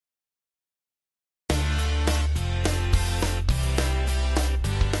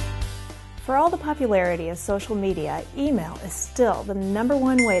For all the popularity of social media, email is still the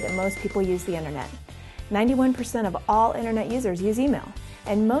 #1 way that most people use the internet. 91% of all internet users use email,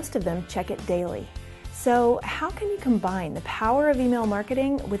 and most of them check it daily. So how can you combine the power of email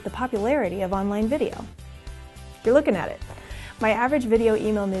marketing with the popularity of online video? You're looking at it. My average video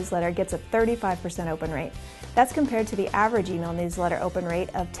email newsletter gets a 35% open rate. That's compared to the average email newsletter open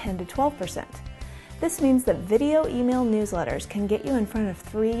rate of 10 to 12%. This means that video email newsletters can get you in front of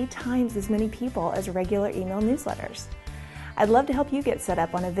 3 times as many people as regular email newsletters. I'd love to help you get set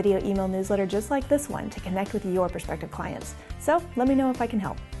up on a video email newsletter just like this one to connect with your prospective clients. So let me know if I can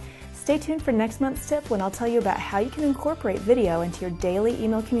help. Stay tuned for next month's tip when I'll tell you about how you can incorporate video into your daily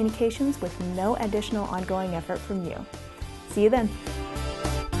email communications with no additional ongoing effort from you. See you then.